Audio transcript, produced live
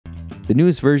The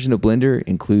newest version of Blender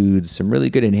includes some really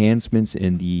good enhancements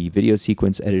in the video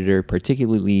sequence editor,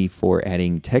 particularly for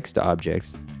adding text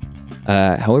objects.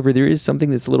 However, there is something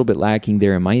that's a little bit lacking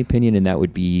there in my opinion, and that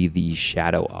would be the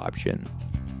shadow option.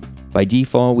 By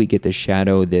default, we get the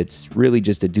shadow that's really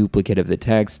just a duplicate of the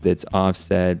text that's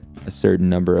offset a certain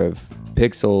number of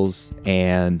pixels,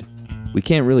 and we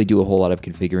can't really do a whole lot of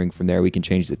configuring from there. We can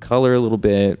change the color a little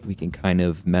bit. We can kind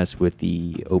of mess with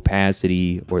the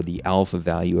opacity or the alpha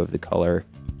value of the color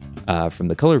from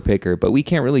the color picker, but we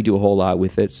can't really do a whole lot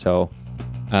with it. So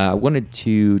I wanted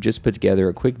to just put together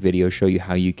a quick video, show you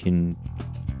how you can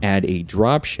add a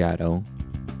drop shadow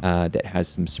that has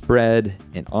some spread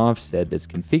and offset that's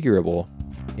configurable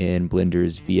in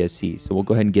Blender's VSE. So we'll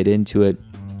go ahead and get into it.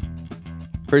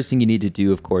 First thing you need to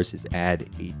do, of course, is add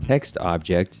a text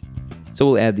object. So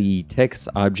we'll add the text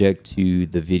object to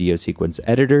the video sequence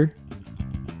editor,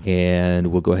 and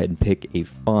we'll go ahead and pick a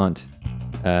font.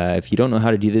 If you don't know how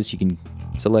to do this, you can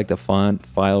select a font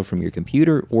file from your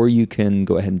computer, or you can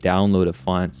go ahead and download a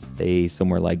font, say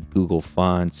somewhere like Google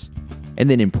Fonts, and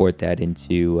then import that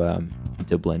into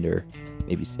Blender.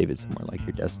 Maybe save it somewhere like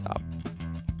your desktop.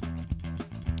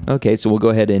 Okay, so we'll go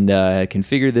ahead and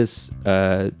configure this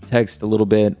text a little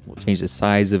bit. We'll change the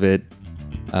size of it.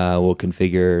 We'll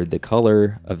configure the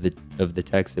color of the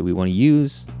text that we want to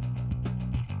use,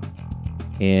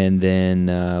 and then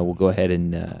we'll go ahead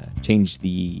and change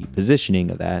the positioning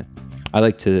of that. I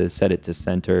like to set it to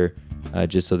center,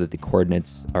 just so that the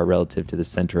coordinates are relative to the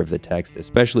center of the text,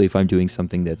 especially if I'm doing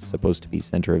something that's supposed to be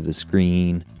center of the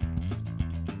screen.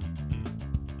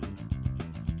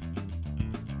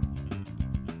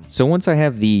 So once I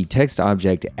have the text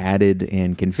object added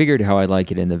and configured how I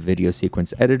like it in the video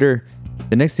sequence editor,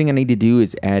 the next thing I need to do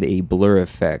is add a blur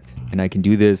effect. And I can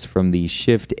do this from the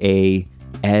Shift-A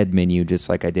add menu, just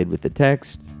like I did with the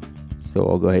text. So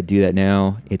I'll go ahead and do that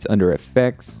now. It's under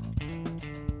Effects.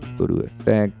 Go to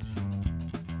Effect.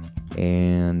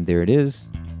 And there it is.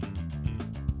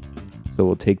 So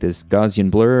we'll take this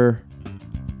Gaussian blur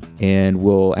and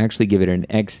we'll actually give it an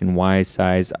X and Y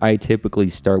size. I typically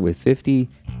start with 50.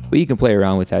 But you can play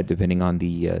around with that depending on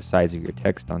the size of your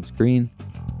text on screen.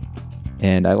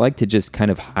 And I like to just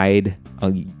kind of hide,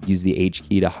 I'll use the H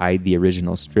key to hide the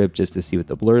original strip just to see what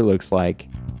the blur looks like.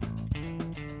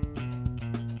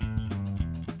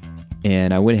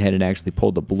 And I went ahead and actually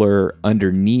pulled the blur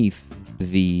underneath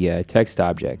the text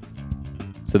object.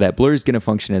 So that blur is going to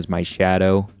function as my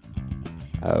shadow.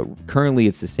 Currently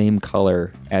it's the same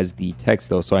color as the text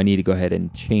though, so I need to go ahead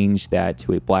and change that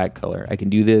to a black color. I can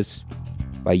do this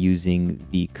by using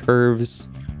the curves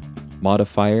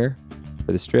modifier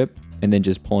for the strip, and then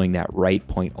just pulling that right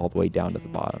point all the way down to the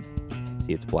bottom.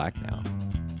 See, it's black now.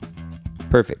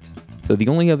 Perfect. So the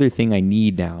only other thing I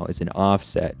need now is an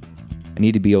offset. I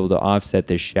need to be able to offset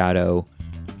this shadow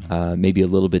maybe a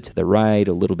little bit to the right,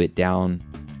 a little bit down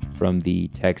from the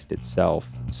text itself.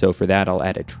 So for that, I'll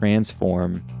add a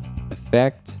transform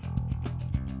effect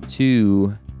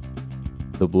to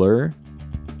the blur.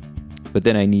 But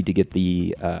then I need to get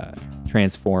the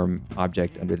transform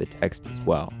object under the text as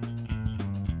well.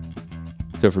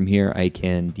 So from here, I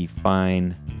can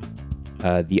define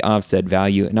the offset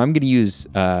value, and I'm going to use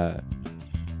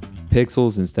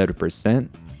pixels instead of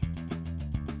percent.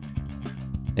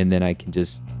 And then I can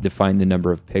just define the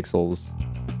number of pixels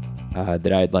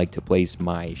that I'd like to place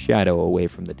my shadow away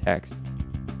from the text.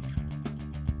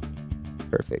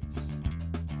 Perfect.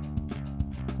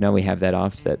 Now we have that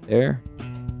offset there.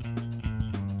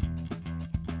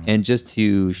 And just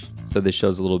so this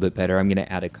shows a little bit better, I'm going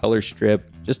to add a color strip,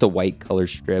 just a white color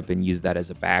strip, and use that as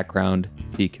a background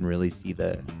so you can really see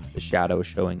the shadow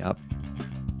showing up.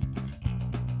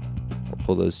 I'll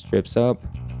pull those strips up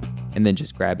and then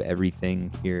just grab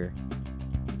everything here.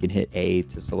 You can hit A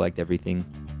to select everything,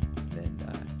 and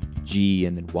then G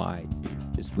and then Y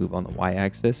to just move on the Y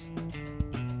axis.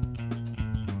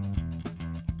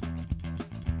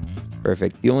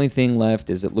 Perfect. The only thing left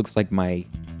is it looks like my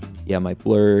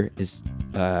blur is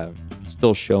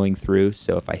still showing through.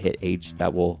 So if I hit H,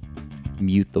 that will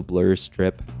mute the blur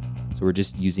strip. So we're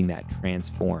just using that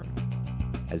transform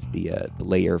as the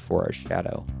layer for our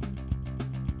shadow.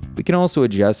 We can also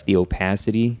adjust the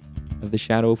opacity of the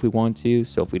shadow if we want to.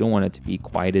 So if we don't want it to be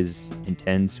quite as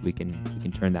intense, we can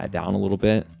turn that down a little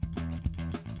bit.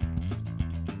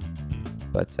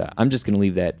 But I'm just going to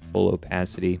leave that full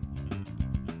opacity.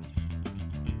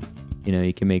 You know,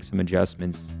 you can make some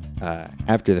adjustments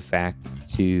after the fact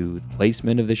to the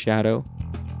placement of the shadow.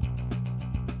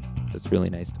 So it's really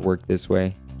nice to work this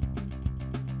way.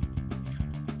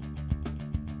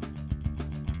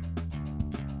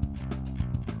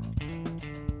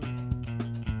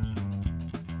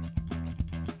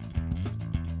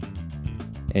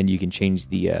 and you can change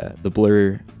the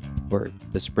blur or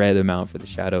the spread amount for the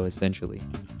shadow essentially.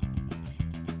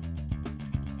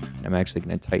 I'm actually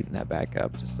going to tighten that back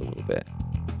up just a little bit.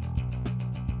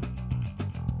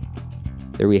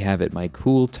 There we have it, my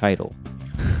cool title.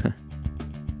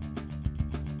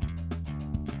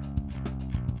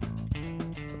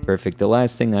 Perfect. The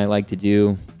last thing I like to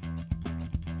do,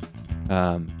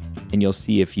 and you'll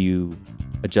see if you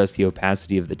adjust the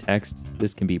opacity of the text,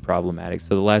 this can be problematic.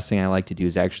 So the last thing I like to do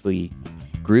is actually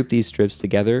group these strips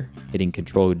together, hitting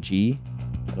Control G.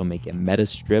 It'll make a meta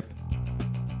strip.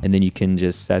 And then you can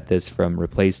just set this from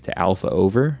replace to alpha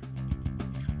over.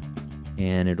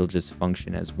 And it'll just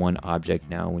function as one object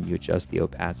now when you adjust the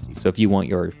opacity. So if you want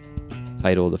your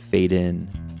title to fade in,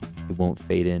 it won't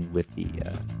fade in with the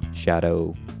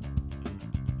shadow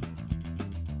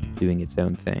doing its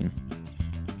own thing.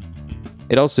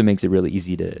 It also makes it really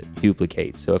easy to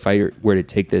duplicate. So if I were to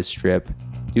take this strip,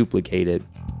 duplicate it,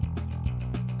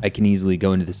 I can easily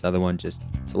go into this other one, just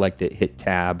select it, hit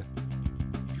tab,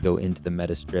 go into the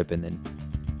meta strip, and then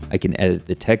I can edit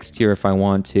the text here if I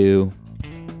want to.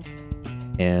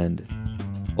 And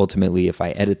ultimately, if I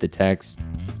edit the text,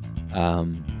 I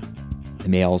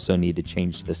may also need to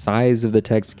change the size of the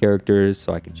text characters,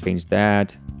 so I can change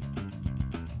that.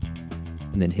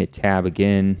 And then hit tab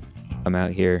again, come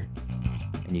out here,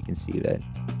 and you can see that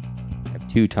I have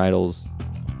two titles.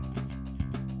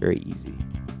 Very easy.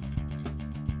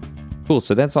 Cool,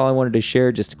 so that's all I wanted to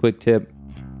share, just a quick tip.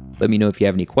 Let me know if you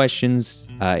have any questions,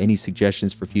 any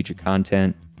suggestions for future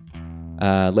content.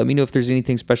 Let me know if there's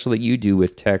anything special that you do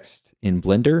with text in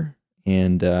Blender.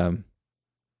 And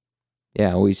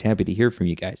yeah, always happy to hear from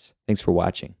you guys. Thanks for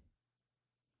watching.